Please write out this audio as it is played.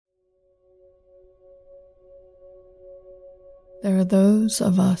there are those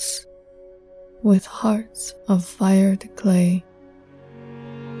of us with hearts of fired clay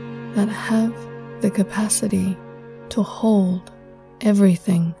that have the capacity to hold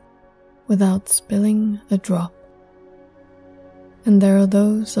everything without spilling a drop. And there are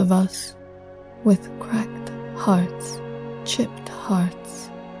those of us with cracked hearts, chipped hearts,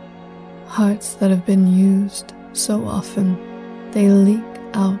 hearts that have been used so often they leak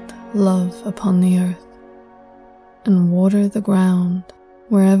out love upon the earth and water the ground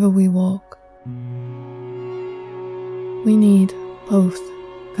wherever we walk. We need both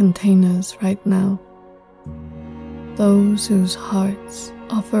containers right now. Those whose hearts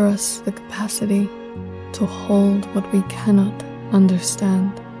offer us the capacity to hold what we cannot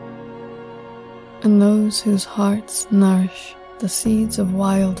understand, and those whose hearts nourish the seeds of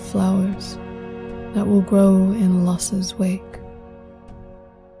wild flowers that will grow in loss's wake.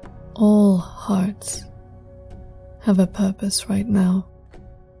 All hearts have a purpose right now.